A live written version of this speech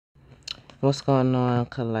What's going on,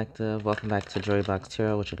 collective? Welcome back to Joy Box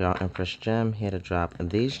Tarot with your girl Empress Gem, here to drop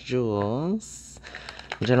these jewels.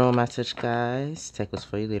 General message, guys. Take what's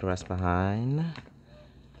for you, leave the rest behind.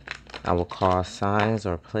 I will call signs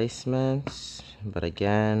or placements, but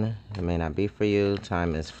again, it may not be for you.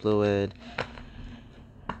 Time is fluid,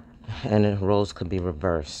 and the roles could be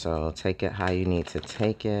reversed, so take it how you need to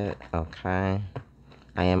take it, okay?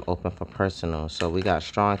 I am open for personal. So we got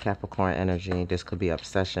strong Capricorn energy. This could be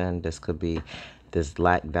obsession. This could be this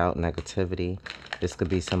lack, doubt, negativity. This could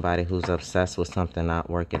be somebody who's obsessed with something not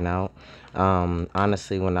working out.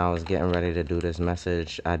 Honestly, when I was getting ready to do this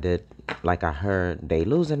message, I heard they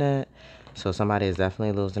losing it. So somebody is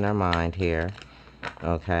definitely losing their mind here.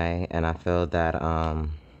 Okay. And I feel that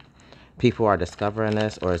people are discovering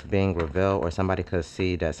this, or it's being revealed, or somebody could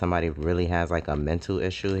see that somebody really has like a mental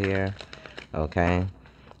issue here. Okay.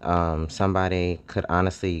 Somebody could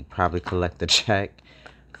honestly probably collect a check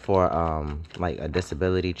for like a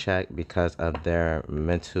disability check because of their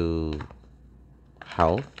mental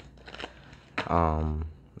health.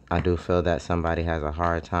 I do feel that somebody has a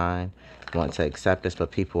hard time want to accept this, but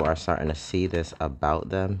people are starting to see this about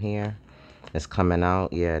them here. It's coming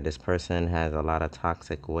out. Yeah, this person has a lot of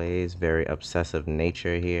toxic ways, very obsessive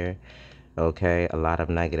nature here. Okay, a lot of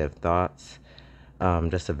negative thoughts.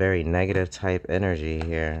 Just a very negative type energy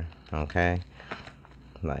here, okay?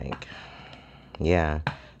 Like, yeah,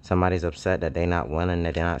 somebody's upset that they're not winning,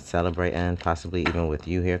 that they're not celebrating, possibly even with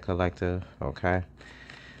you here, collective, okay?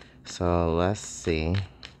 So let's see.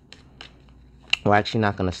 We're actually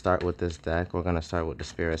not going to start with this deck. We're going to start with the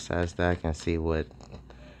Spirit Says deck and see what,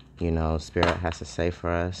 Spirit has to say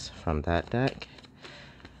for us from that deck.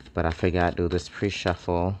 But I figured I'd do this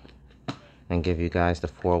pre-shuffle and give you guys the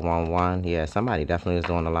 411. Yeah, somebody definitely is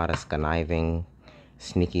doing a lot of conniving,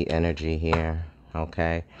 sneaky energy here.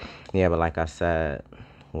 Okay. Yeah, but like I said,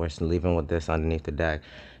 we're leaving with this underneath the deck.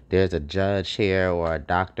 There's a judge here or a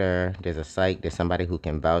doctor. There's a psych. There's somebody who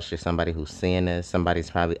can vouch. There's somebody who's seeing this.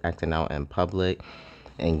 Somebody's probably acting out in public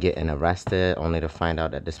and getting arrested, only to find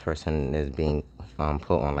out that this person is being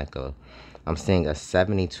put on like I'm seeing a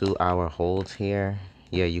 72-hour hold here.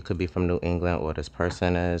 Yeah, you could be from New England, or this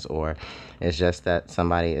person is, or it's just that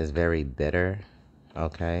somebody is very bitter.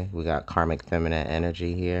 Okay, we got karmic feminine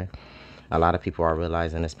energy here. A lot of people are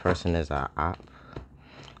realizing this person is a op.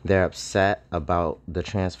 They're upset about the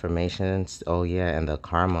transformations, oh yeah, and the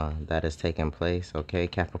karma that is taking place. Okay,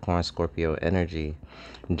 Capricorn, Scorpio energy.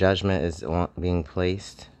 Judgment is being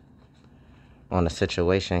placed on a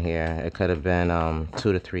situation here. It could have been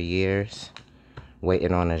 2 to 3 years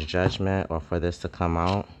waiting on his judgment or for this to come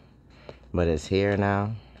out, but it's here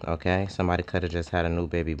now. Okay, somebody could have just had a new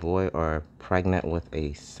baby boy or pregnant with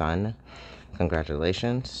a son.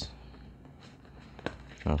 Congratulations.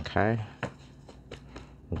 Okay,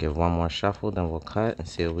 we'll give one more shuffle, then we'll cut and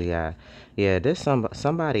see what we got. Yeah, this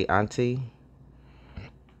somebody auntie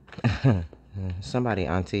somebody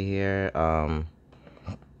auntie here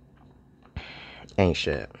ain't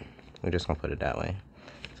shit. We're just gonna put it that way.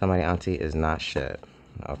 Somebody auntie is not shit.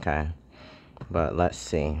 Okay, but let's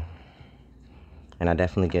see. And I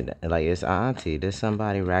definitely get that, like, it's auntie. There's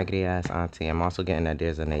somebody raggedy ass auntie. I'm also getting that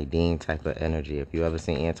there's a Nadine type of energy. If you ever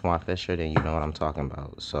seen Antoine Fisher, then you know what I'm talking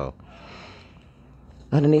about. So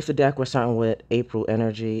underneath the deck, we're starting with April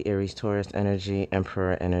energy, Aries, Taurus energy,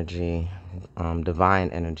 Emperor energy, divine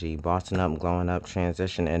energy, bossing up, glowing up,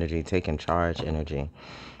 transition energy, taking charge energy.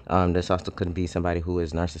 This also could be somebody who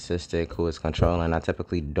is narcissistic, who is controlling. I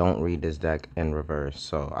typically don't read this deck in reverse,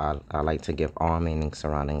 so I like to give all meanings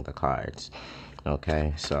surrounding the cards.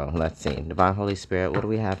 Okay, so let's see. Divine Holy Spirit, what do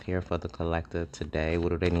we have here for the collective today? What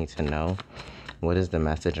do they need to know? What is the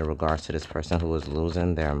message in regards to this person who is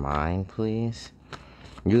losing their mind, please?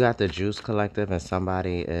 You got the Juice collective, and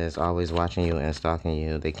somebody is always watching you and stalking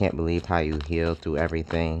you. They can't believe how you heal through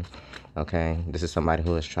everything. Okay, this is somebody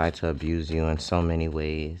who has tried to abuse you in so many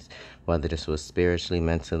ways, whether this was spiritually,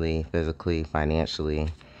 mentally, physically, financially.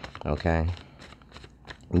 Okay,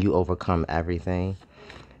 you overcome everything.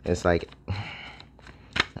 It's like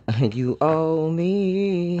you owe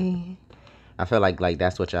me. I feel like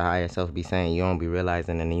that's what your higher self be saying. You don't be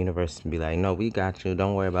realizing, and the universe be like, no, we got you.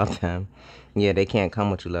 Don't worry about them. Yeah, they can't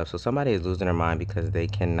come with you, love. So somebody is losing their mind because they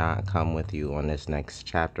cannot come with you on this next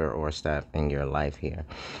chapter or step in your life here.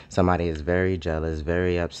 Somebody is very jealous,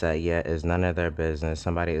 very upset, yet it's none of their business.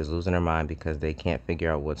 Somebody is losing their mind because they can't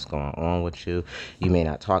figure out what's going on with you. You may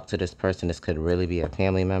not talk to this person. This could really be a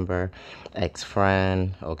family member,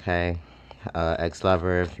 ex-friend, okay?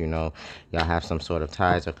 Ex-lover, if y'all have some sort of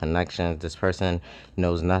ties or connections. This person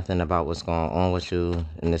knows nothing about what's going on with you,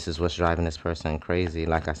 and this is what's driving this person crazy.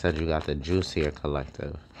 Like I said, you got the Juice here,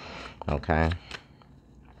 collective. Okay.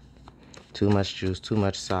 Too much juice, too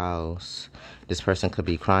much sauce. This person could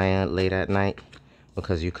be crying late at night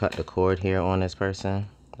because you cut the cord here on this person.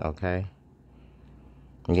 Okay.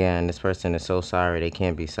 Yeah, and this person is so sorry. They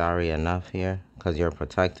can't be sorry enough here because you're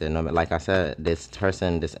protected. Like I said, this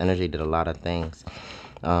person, this energy did a lot of things.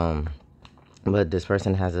 But this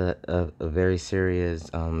person has a very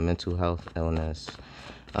serious mental health illness.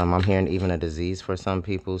 I'm hearing even a disease for some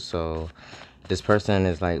people. So this person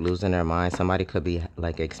is like losing their mind. Somebody could be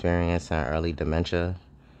like experiencing early dementia,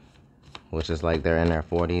 which is like they're in their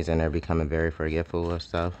 40s and they're becoming very forgetful of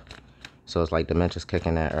stuff. So it's like dementia's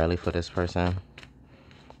kicking in early for this person.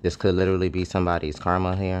 This could literally be somebody's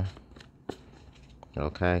karma here.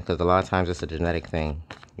 Okay, because a lot of times it's a genetic thing.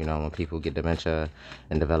 You know, when people get dementia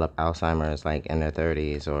and develop Alzheimer's like in their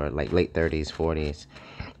 30s or like late 30s, 40s.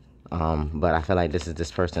 But I feel like this is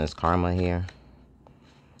this person's karma here.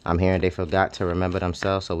 I'm hearing they forgot to remember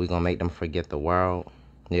themselves, so we're going to make them forget the world.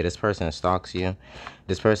 Yeah, this person stalks you.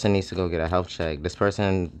 This person needs to go get a health check. This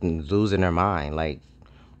person losing their mind, like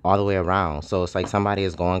all the way around. So it's like somebody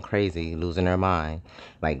is going crazy, losing their mind,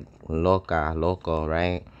 like loco,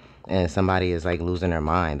 right? And somebody is like losing their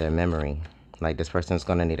mind, their memory. Like this person's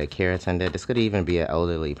gonna need a care attendant. This could even be an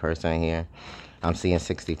elderly person here. I'm seeing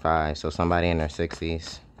 65, so somebody in their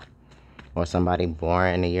 60s. Or somebody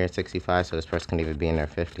born in the year 65, so this person can even be in their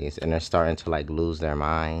 50s. And they're starting to like lose their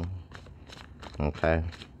mind. Okay.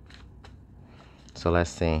 So let's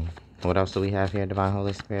see. What else do we have here, Divine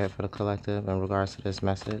Holy Spirit, for the collective in regards to this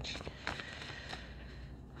message?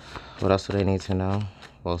 What else do they need to know?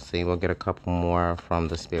 We'll see. We'll get a couple more from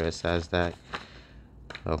the Spirit Says That.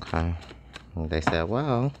 Okay. They said,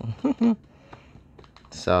 well.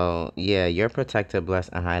 So, yeah, you're protected, blessed,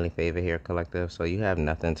 and highly favored here, collective. So you have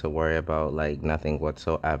nothing to worry about, like nothing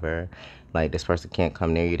whatsoever. Like this person can't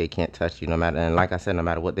come near you. They can't touch you no matter. And like I said, no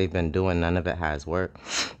matter what they've been doing, none of it has worked.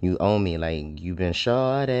 You owe me. Like you've been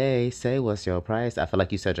shorty. Say what's your price. I feel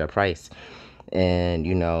like you said your price. And,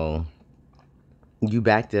 you know, you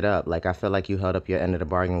backed it up. Like I feel like you held up your end of the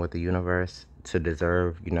bargain with the universe to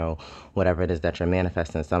deserve, you know, whatever it is that you're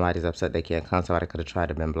manifesting. Somebody's upset they can't come. Somebody could have tried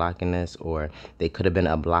to been blocking this, or they could have been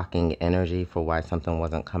a blocking energy for why something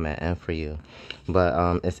wasn't coming in for you.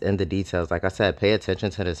 But it's in the details. Like I said, pay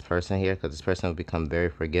attention to this person here, because this person will become very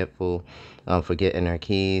forgetful, forgetting their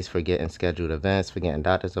keys, forgetting scheduled events, forgetting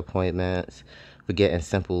doctor's appointments, forgetting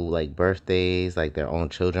simple like birthdays, like their own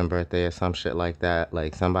children's birthday or some shit like that.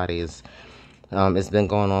 Like somebody is it's been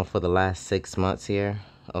going on for the last 6 months here.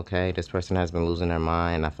 Okay, this person has been losing their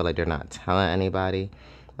mind. I feel like they're not telling anybody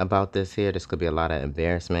about this here. This could be a lot of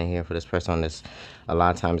embarrassment here for this person. This, a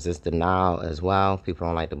lot of times, it's denial as well. People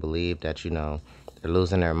don't like to believe that, you know, they're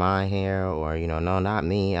losing their mind here, or, you know, no, not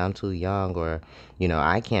me, I'm too young, or, you know,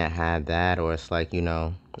 I can't have that, or it's like, you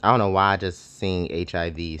know, I don't know why I just seeing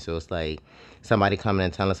HIV. So it's like somebody coming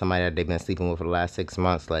and telling somebody that they've been sleeping with for the last 6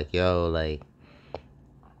 months, like, yo, like,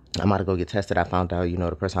 I'm about to go get tested. I found out, you know,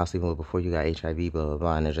 the person I was sleeping with before you got HIV, blah, blah,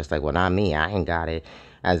 blah. And they're just like, well, not me. I ain't got it.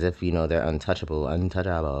 As if, you know, they're untouchable,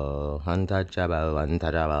 untouchable, untouchable,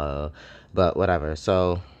 untouchable. But whatever.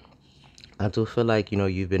 So I do feel like, you know,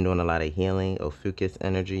 you've been doing a lot of healing, Ophiuchus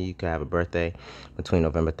energy. You could have a birthday between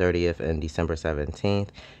November 30th and December 17th.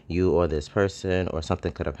 You or this person or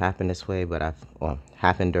something could have happened this way, but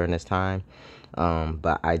happened during this time.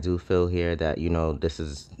 But I do feel here that, you know, this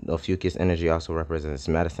is Ophiuchus energy also represents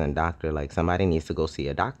medicine, doctor. Like somebody needs to go see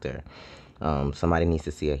a doctor. Somebody needs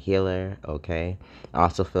to see a healer. Okay. I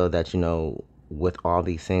also feel that, you know, with all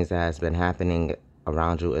these things that has been happening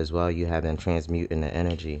around you as well, you have been transmuting the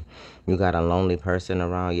energy. You got a lonely person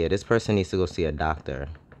around. Yeah, this person needs to go see a doctor.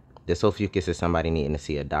 This Ophiuchus is somebody needing to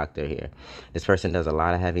see a doctor here. This person does a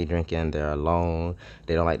lot of heavy drinking. They're alone.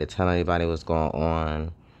 They don't like to tell anybody what's going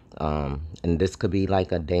on. And this could be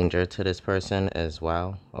like a danger to this person as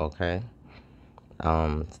well. Okay.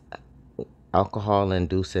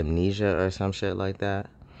 Alcohol-induced amnesia or some shit like that.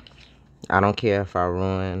 I don't care if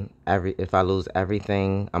if I lose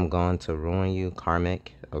everything, I'm going to ruin you.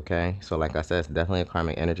 Karmic, okay? So like I said, it's definitely a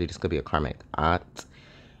karmic energy. This could be a karmic aunt,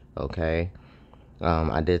 okay?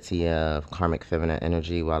 I did see a karmic feminine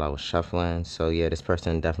energy while I was shuffling. So yeah, this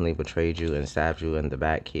person definitely betrayed you and stabbed you in the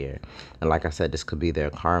back here. And like I said, this could be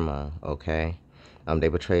their karma, okay? They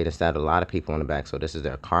betrayed and stabbed a lot of people in the back. So this is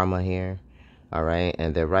their karma here. All right.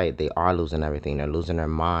 And they're right. They are losing everything. They're losing their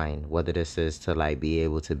mind. Whether this is to like be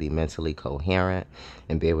able to be mentally coherent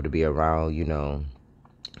and be able to be around, you know,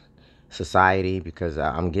 society, because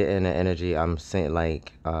I'm getting the energy. I'm seeing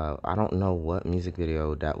like, I don't know what music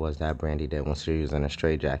video that was that Brandy did when she was in a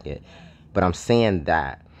straight jacket, but I'm seeing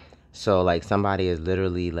that. So like somebody is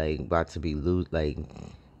literally like about to be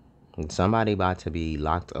Somebody about to be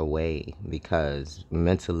locked away because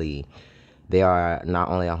mentally they are not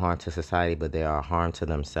only a harm to society, but they are a harm to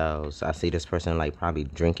themselves. I see this person like probably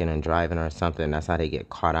drinking and driving or something. That's how they get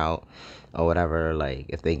caught out or whatever. Like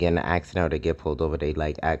if they get in an accident or they get pulled over, they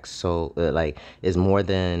like act so like it's more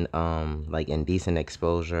than like indecent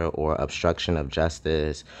exposure or obstruction of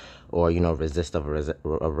justice or resist of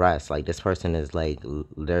arrest. Like this person is like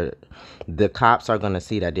they're the cops are going to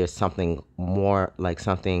see that there's something more, like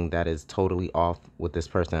something that is totally off with this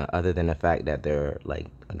person other than the fact that they're like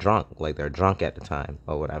drunk, like they're drunk at the time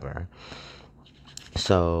or whatever.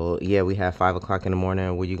 So yeah, we have 5 o'clock in the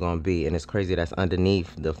morning. Where you gonna be? And it's crazy that's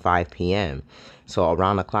underneath the 5 p.m. So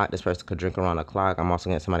around the clock, this person could drink around the clock. I'm also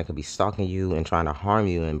getting somebody could be stalking you and trying to harm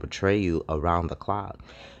you and betray you around the clock.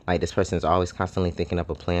 Like this person is always constantly thinking of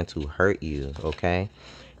a plan to hurt you. Okay.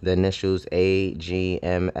 The initials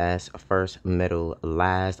AGMS, first, middle,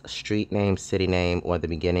 last, street name, city name, or the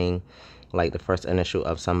beginning, like the first initial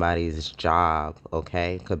of somebody's job,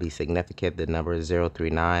 okay? Could be significant. The number is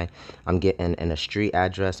 039. I'm getting in a street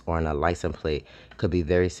address or in a license plate. Could be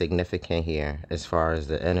very significant here as far as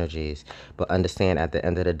the energies. But understand, at the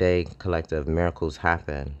end of the day, collective, miracles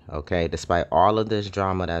happen, okay? Despite all of this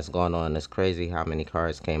drama that's going on, it's crazy how many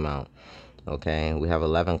cards came out. Okay, we have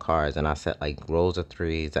 11 cards, and I set like rows of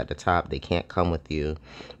threes at the top. They can't come with you.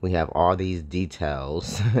 We have all these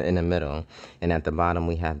details in the middle, and at the bottom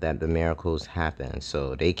we have that the miracles happen.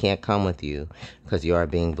 So they can't come with you because you are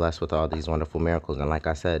being blessed with all these wonderful miracles. And like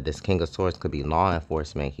I said, this King of Swords could be law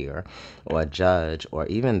enforcement here, or a judge, or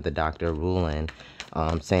even the doctor ruling,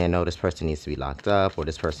 saying no, this person needs to be locked up, or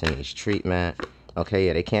this person needs treatment. Okay,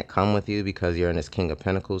 yeah, they can't come with you because you're in this King of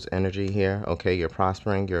Pentacles energy here. Okay, you're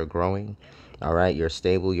prospering, you're growing. All right, you're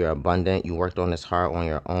stable, you're abundant. You worked on this hard on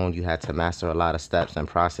your own. You had to master a lot of steps and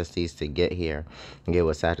processes to get here. Get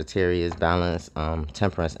with Sagittarius, balance,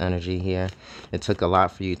 temperance energy here. It took a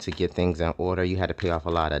lot for you to get things in order. You had to pay off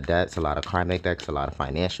a lot of debts, a lot of karmic debts, a lot of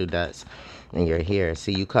financial debts. And you're here.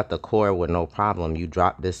 See, you cut the cord with no problem. You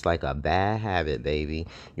dropped this like a bad habit, baby.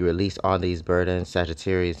 You released all these burdens,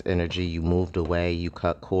 Sagittarius energy. You moved away. You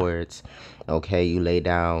cut cords. Okay, you lay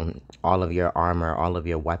down all of your armor, all of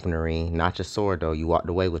your weaponry, not your sword though. You walked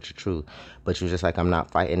away with your truth, but you just like, I'm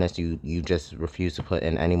not fighting this. You just refuse to put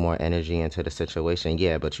in any more energy into the situation.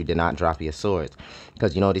 Yeah, but you did not drop your swords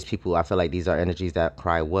because these people, I feel like these are energies that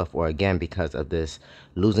cry wolf, or again, because of this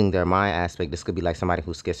losing their mind aspect. This could be like somebody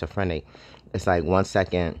who's schizophrenic. It's like 1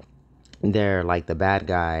 second they're like the bad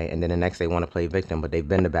guy, and then the next they want to play victim, but they've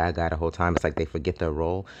been the bad guy the whole time. It's like they forget their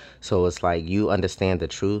role. So it's like you understand the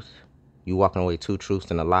truth. You walking away 2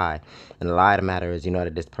 truths and a lie. And the lie of the matter is,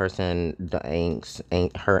 that this person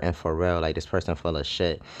ain't hurting for real. Like this person full of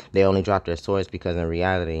shit. They only dropped their swords because in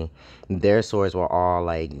reality, their swords were all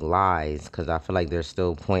like lies. Because I feel like they're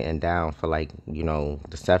still pointing down for like,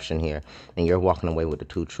 deception here. And you're walking away with the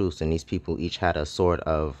 2 truths. And these people each had a sword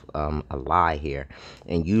of a lie here.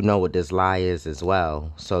 And you know what this lie is as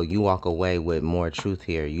well. So you walk away with more truth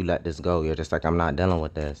here. You let this go. You're just like, I'm not dealing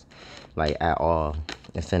with this. Like at all.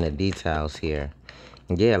 It's in the details here.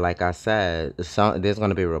 Yeah, like I said, there's going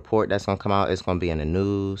to be a report that's going to come out. It's going to be in the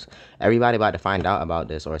news. Everybody about to find out about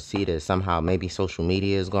this or see this somehow. Maybe social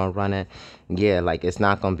media is going to run it. Yeah, like it's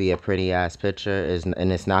not going to be a pretty ass picture,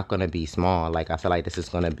 and it's not going to be small. Like I feel like this is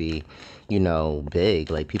going to be, big.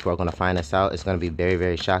 Like people are going to find this out. It's going to be very,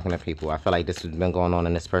 very shocking to people. I feel like this has been going on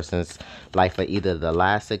in this person's life for either the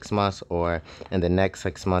last 6 months or in the next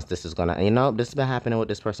 6 months. This is going to, this has been happening with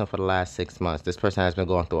this person for the last 6 months. This person has been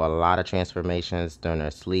going through a lot of transformations during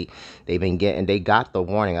their sleep. They got the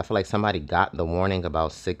warning. I feel like somebody got the warning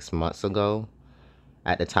about 6 months ago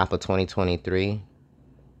at the top of 2023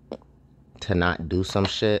 to not do some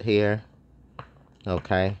shit here.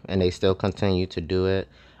 Okay, and they still continue to do it.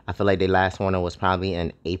 I feel like their last warning was probably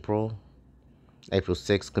in April. April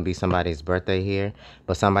 6th could be somebody's birthday here.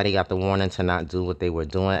 But somebody got the warning to not do what they were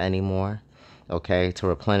doing anymore. Okay, to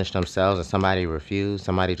replenish themselves, and somebody refused.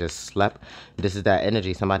 Somebody just slept. This is that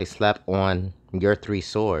energy. Somebody slept on your 3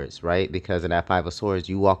 swords, right? Because of that 5 of swords,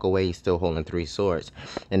 you walk away still holding 3 swords.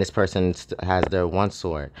 And this person has their 1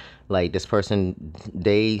 sword. Like this person,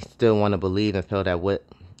 they still want to believe and feel that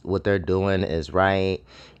what they're doing is right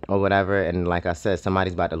or whatever. And like I said,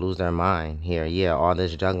 somebody's about to lose their mind here. Yeah, all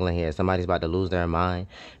this juggling here, somebody's about to lose their mind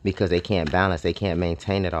because they can't balance, they can't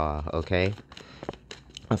maintain it all. Okay,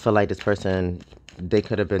 I feel like this person, they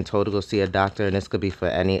could have been told to go see a doctor, and this could be for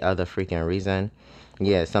any other freaking reason.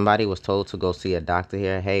 Yeah, somebody was told to go see a doctor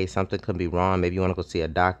here. Hey, something could be wrong. Maybe you want to go see a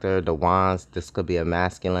doctor. The wands, this could be a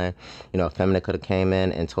masculine. A feminine could have came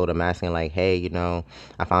in and told a masculine, like, hey,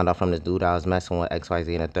 I found out from this dude I was messing with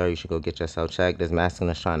XYZ and a third. You should go get yourself checked. This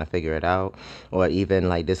masculine is trying to figure it out. Or even,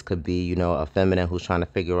 like, this could be, a feminine who's trying to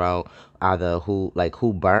figure out either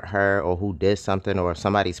who burnt her or who did something, or if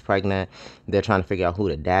somebody's pregnant, they're trying to figure out who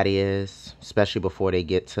the daddy is, especially before they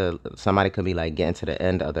get to, somebody could be like getting to the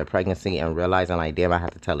end of their pregnancy and realizing like, damn, I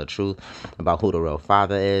have to tell the truth about who the real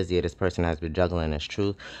father is. Yeah, this person has been juggling this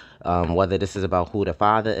truth. Whether this is about who the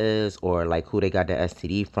father is, or like who they got the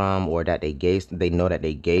STD from, or that they know that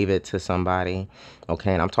they gave it to somebody.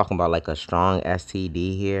 Okay, and I'm talking about like a strong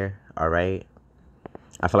STD here. All right,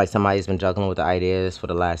 I feel like somebody's been juggling with the ideas for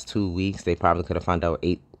the last 2 weeks. They probably could have found out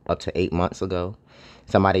up to 8 months ago.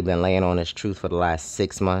 Somebody been laying on this truth for the last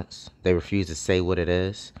 6 months. They refuse to say what it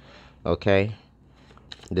is. Okay.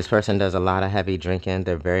 This person does a lot of heavy drinking.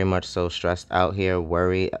 They're very much so stressed out here,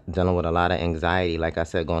 worried, dealing with a lot of anxiety. Like I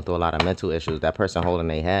said, going through a lot of mental issues. That person holding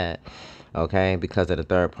their head. Okay, because of the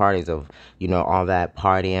third parties of, all that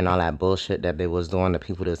partying, all that bullshit that they was doing, the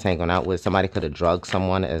people that was hanging out with. Somebody could have drugged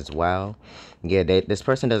someone as well. Yeah, this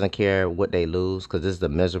person doesn't care what they lose, because this is a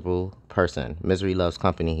miserable person. Misery loves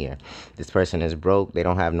company here. This person is broke. They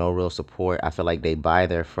don't have no real support. I feel like they buy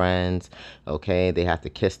their friends. Okay, they have to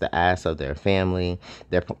kiss the ass of their family.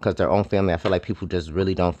 Because their own family, I feel like people just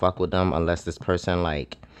really don't fuck with them unless this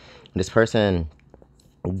person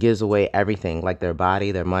gives away everything, like their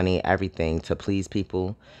body, their money, everything, to please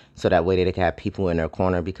people, so that way they can have people in their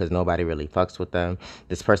corner, because nobody really fucks with them.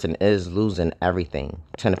 This person is losing everything.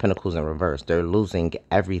 10 of Pentacles in reverse. They're losing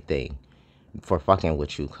everything for fucking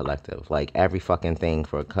with you, collective. Like every fucking thing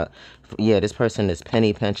yeah, this person is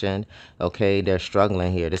penny pinching. Okay, they're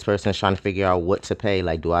struggling here. This person is trying to figure out what to pay.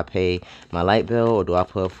 Like, do I pay my light bill, or do I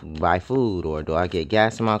buy food, or do I get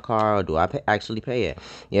gas in my car, or do I actually pay it?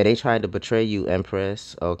 Yeah, they tried to betray you,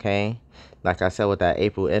 Empress. Okay, like I said, with that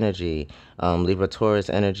April energy, Libra, Taurus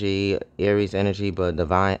energy, Aries energy, but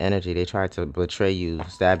divine energy, they tried to betray you,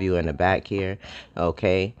 stab you in the back here.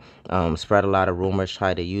 Okay, spread a lot of rumors,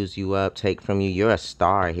 try to use you up, take from you. You're a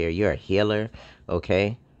star here. You're a healer.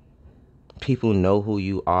 Okay, people know who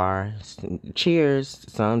you are. Cheers.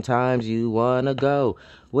 Sometimes you wanna go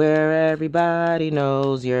where everybody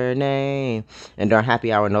knows your name. And during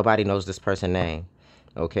happy hour, nobody knows this person's name.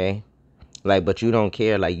 Okay, like, but you don't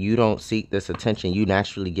care. Like, you don't seek this attention. You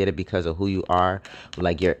naturally get it because of who you are,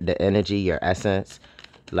 like the energy, your essence.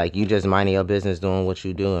 Like, you just minding your business, doing what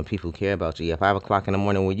you do, and people care about you. At 5 o'clock in the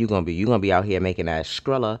morning, where you gonna be? You gonna be out here making that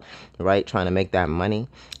skrilla, right? Trying to make that money.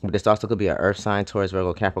 But this also could be an earth sign, Taurus,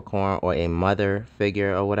 Virgo, Capricorn, or a mother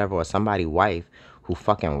figure or whatever, or somebody wife who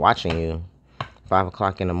fucking watching you. 5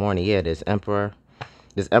 o'clock in the morning. Yeah, this emperor.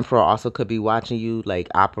 This emperor also could be watching you, like,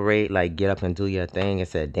 operate, like, get up and do your thing, and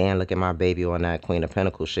said, damn, look at my baby on that Queen of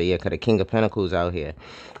Pentacles shit. Yeah, because the King of Pentacles out here.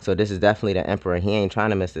 So this is definitely the emperor. He ain't trying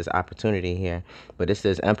to miss this opportunity here. But this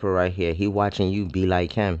is emperor right here. He watching you be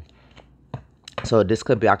like him. So this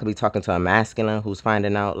could be, I could be talking to a masculine who's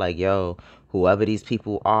finding out, like, yo, whoever these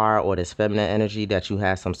people are, or this feminine energy that you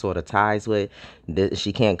have some sort of ties with,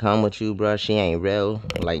 she can't come with you, bro. She ain't real.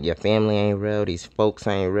 Like, your family ain't real. These folks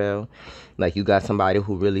ain't real. Like, you got somebody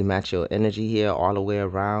who really match your energy here all the way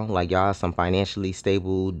around. Like, y'all some financially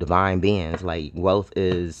stable divine beings. Like, wealth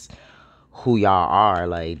is who y'all are.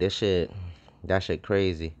 Like, that shit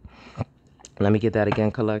crazy. Let me get that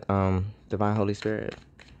again, Divine Holy Spirit.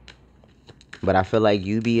 But I feel like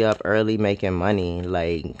you be up early making money,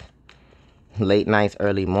 like late nights,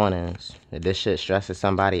 early mornings. This shit stresses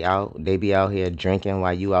somebody out. They be out here drinking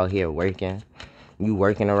while you out here working. You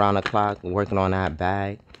working around the clock, working on that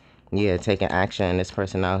bag. Yeah, taking action. This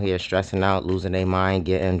person out here stressing out, losing their mind,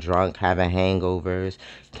 getting drunk, having hangovers,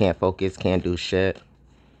 can't focus, can't do shit.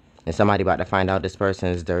 And somebody about to find out this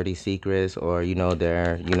person's dirty secrets, or,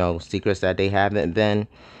 their, secrets that they haven't been,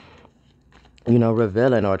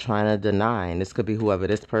 revealing or trying to deny. And this could be whoever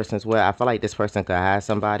this person's with. I feel like this person could have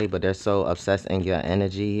somebody, but they're so obsessed in your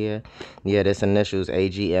energy here. Yeah, this initials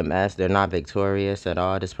AGMS. They're not victorious at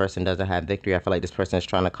all. This person doesn't have victory. I feel like this person is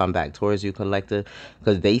trying to come back towards you, collective,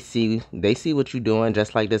 because they see what you're doing,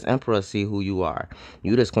 just like this emperor see who you are.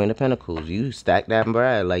 You this Queen of Pentacles. You stack that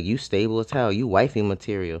bread. Like, you stable as hell. You wifey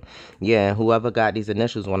material. Yeah, and whoever got these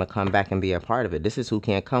initials want to come back and be a part of it. This is who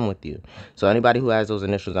can't come with you. So anybody who has those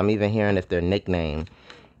initials, I'm even hearing if they're nickname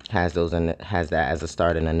has that as a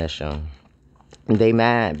starting initial. They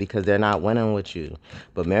mad because they're not winning with you.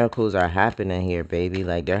 But miracles are happening here, baby.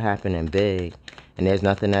 Like, they're happening big. And there's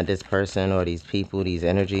nothing that this person or these people, these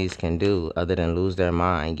energies can do other than lose their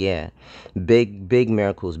mind. Yeah. Big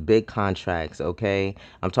miracles, big contracts, okay?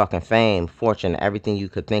 I'm talking fame, fortune, everything you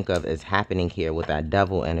could think of is happening here with that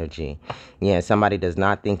devil energy. Yeah, somebody does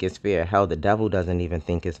not think it's fair. Hell, the devil doesn't even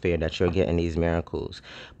think it's fair that you're getting these miracles.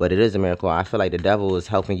 But it is a miracle. I feel like the devil is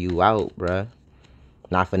helping you out, bruh.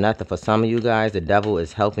 Not for nothing. For some of you guys, the devil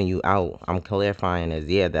is helping you out. I'm clarifying this.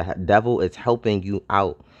 Yeah, the devil is helping you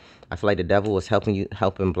out. I feel like the devil is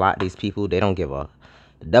helping block these people. The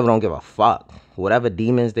devil don't give a fuck. Whatever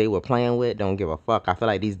demons they were playing with, don't give a fuck. I feel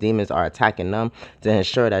like these demons are attacking them to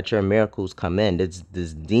ensure that your miracles come in.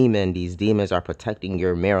 These demons are protecting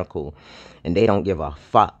your miracle, and they don't give a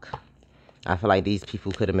fuck. I feel like these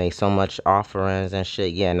people could have made so much offerings and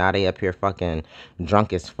shit. Yeah, now they up here fucking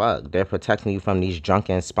drunk as fuck. They're protecting you from these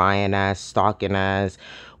drunken, spying ass, stalking ass,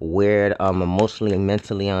 weird, emotionally,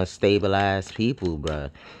 mentally unstable ass people, bruh.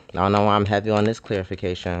 I don't know why I'm heavy on this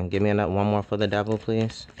clarification. Give me one more for the devil,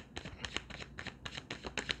 please.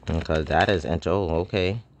 Because that is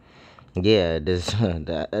okay. Yeah,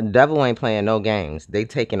 the devil ain't playing no games. They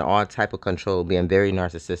taking all type of control, being very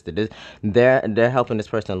narcissistic. They're helping this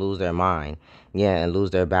person lose their mind, yeah, and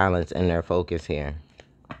lose their balance and their focus here.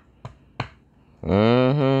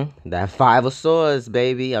 That 5 of swords,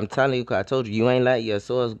 baby. I'm telling you, 'cause I told you, you ain't let your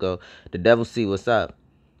swords go. The devil see what's up.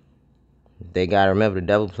 They gotta remember the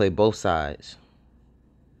devil play both sides.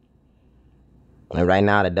 And right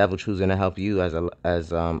now, the devil choosing to help you as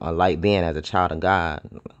a light being, as a child of God.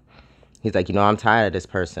 He's like, I'm tired of this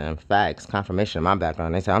person. Facts, confirmation in my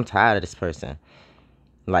background. They say, I'm tired of this person.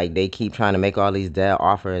 Like, they keep trying to make all these dead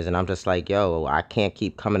offers, and I'm just like, yo, I can't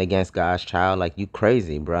keep coming against God's child. Like, you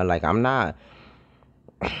crazy, bro. Like, I'm not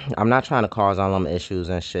trying to cause all them issues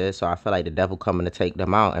and shit. So I feel like the devil coming to take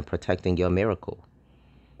them out and protecting your miracle.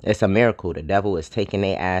 It's a miracle. The devil is taking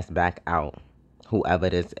their ass back out, whoever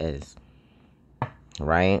this is.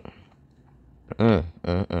 Right?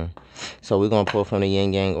 So we're going to pull from the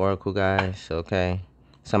Yin Yang Oracle, guys, okay?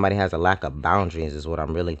 Somebody has a lack of boundaries is what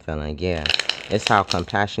I'm really feeling, yeah. It's how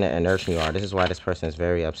compassionate and nurturing you are. This is why this person is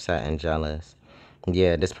very upset and jealous.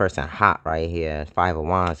 Yeah, this person hot right here. 5 of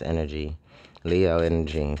Wands energy, Leo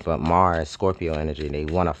energy, but Mars, Scorpio energy. They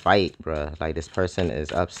want to fight, bruh. Like, this person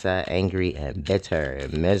is upset, angry, and bitter,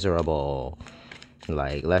 and miserable.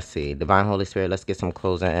 Like, let's see. Divine Holy Spirit, let's get some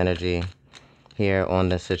closing energy here on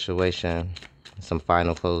this situation. Some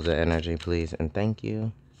final closing energy, please, and thank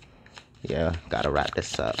you. Yeah, gotta wrap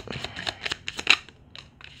this up.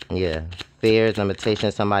 Yeah, fears,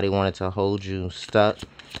 limitations. Somebody wanted to hold you stuck,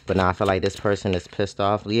 but now I feel like this person is pissed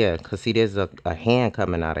off. Yeah, because see, there's a hand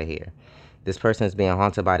coming out of here. This person is being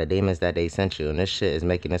haunted by the demons that they sent you, and this shit is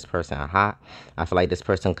making this person hot. I feel like this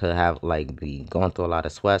person could have, like, be going through a lot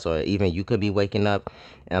of sweats, or even you could be waking up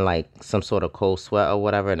in, like, some sort of cold sweat or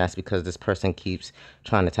whatever, and that's because this person keeps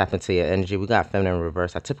trying to tap into your energy. We got feminine in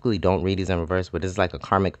reverse. I typically don't read these in reverse, but this is like a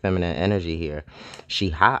karmic feminine energy here. She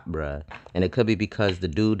hot, bruh, and it could be because the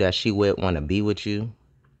dude that she with want to be with you,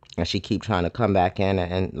 and she keep trying to come back in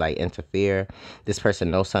and like interfere. This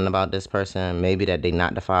person knows something about this person. Maybe that they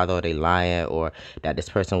not the father, or they lying, or that this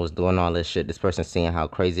person was doing all this shit. This person seeing how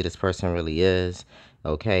crazy this person really is.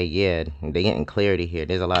 Okay, yeah, they getting clarity here.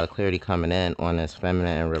 There's a lot of clarity coming in on this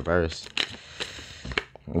feminine in reverse.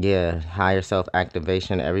 Yeah, higher self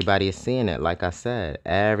activation. Everybody is seeing it. Like I said,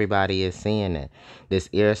 everybody is seeing it. This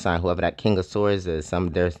air sign, whoever that King of Swords is,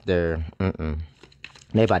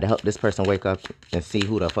 they about to help this person wake up and see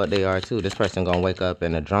who the fuck they are too. This person gonna wake up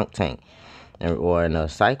in a drunk tank or in a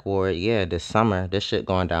psych ward. Yeah, this summer. This shit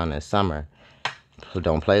going down this summer.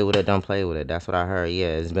 Don't play with it. Don't play with it. That's what I heard.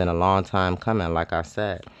 Yeah, it's been a long time coming. Like I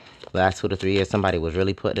said, last 2 to 3 years, somebody was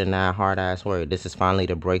really putting in that hard ass work. This is finally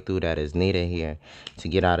the breakthrough that is needed here to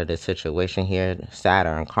get out of this situation here.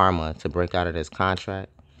 Saturn, karma, to break out of this contract.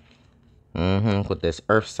 With this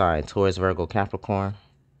earth sign, Taurus, Virgo, Capricorn.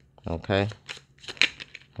 Okay.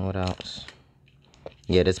 What else?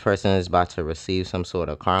 Yeah, this person is about to receive some sort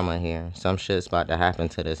of karma here. Some shit's about to happen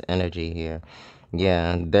to this energy here.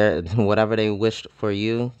 Yeah, whatever they wished for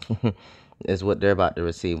you is what they're about to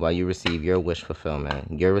receive while you receive your wish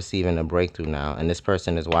fulfillment. You're receiving a breakthrough now, and this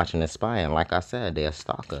person is watching and spying. Like I said, they're a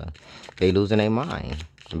stalker. They losing their mind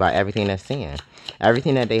by everything they're seeing.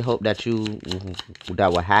 Everything that they hope that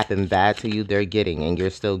will happen bad to you, they're getting, and you're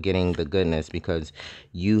still getting the goodness because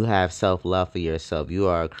you have self-love for yourself. You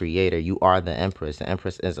are a creator. You are the Empress. The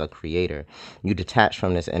Empress is a creator. You detach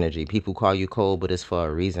from this energy. People call you cold, but it's for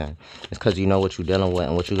a reason. It's because you know what you're dealing with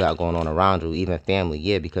and what you got going on around you, even family.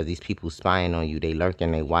 Yeah, because these people spying on you. They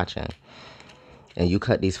lurking, they watching. And you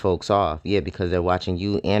cut these folks off, yeah, because they're watching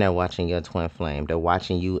you and they're watching your twin flame. They're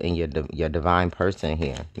watching you and your divine person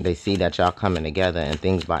here. They see that y'all coming together and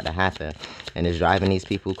things about to happen, and it's driving these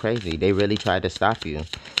people crazy. They really tried to stop you,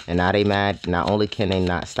 and now they mad. Not only can they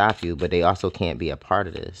not stop you, but they also can't be a part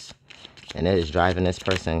of this, and it is driving this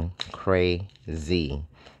person crazy.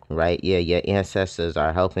 Right? Yeah, your ancestors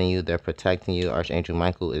are helping you. They're protecting you. Archangel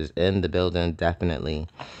Michael is in the building, definitely.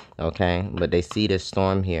 Okay? But they see this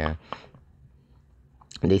storm here.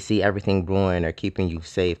 They see everything brewing. They're keeping you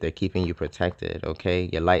safe. They're keeping you protected, okay?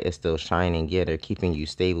 Your light is still shining. Yeah, they're keeping you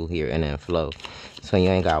stable here and in flow. So you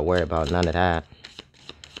ain't got to worry about none of that.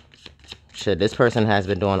 Shit, this person has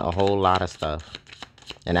been doing a whole lot of stuff.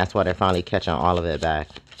 And that's why they're finally catching all of it back.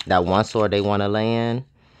 That one sword they want to lay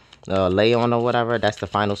on or whatever, that's the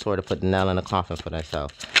final sword to put the nail in the coffin for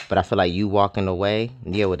themselves. But I feel like you walking away,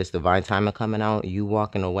 yeah, with this divine timing coming out, you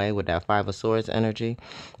walking away with that Five of Swords energy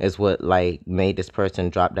is what like made this person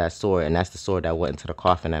drop that sword, and that's the sword that went into the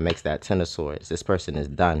coffin that makes that Ten of Swords. This person is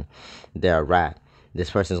done. They're a wrap.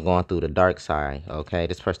 This person's going through the dark side, okay?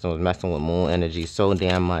 This person was messing with moon energy so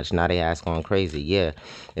damn much. Now they ass going crazy. Yeah,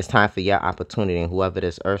 it's time for your opportunity. And whoever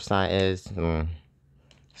this earth sign is,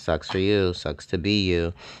 sucks for you. Sucks to be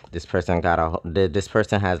you. This person this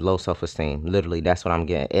person has low self-esteem. Literally, that's what I'm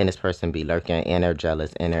getting. And this person be lurking, and they're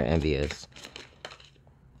jealous, and they're envious.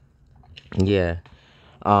 Yeah.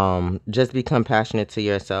 Just be compassionate to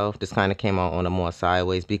yourself. This kind of came out on a more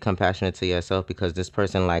sideways. Be compassionate to yourself, because this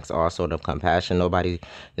person lacks all sort of compassion. Nobody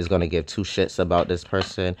is going to give two shits about this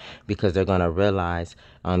person, because they're going to realize,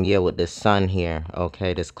 yeah, with this sun here,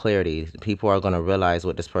 okay, this clarity, people are going to realize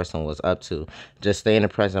what this person was up to. Just stay in the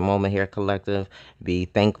present moment here, collective. Be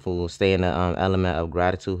thankful. Stay in the element of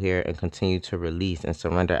gratitude here, and continue to release and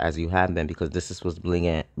surrender as you have been, because this is what's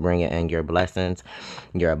bringing in your blessings,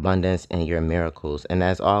 your abundance, and your miracles. And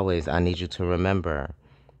as always, I need you to remember,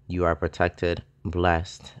 you are protected,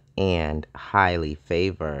 blessed, and highly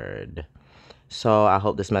favored. So I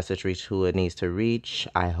hope this message reached who it needs to reach.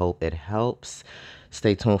 I hope it helps.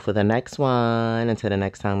 Stay tuned for the next one. Until the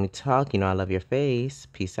next time we talk, you know I love your face.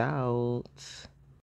 Peace out.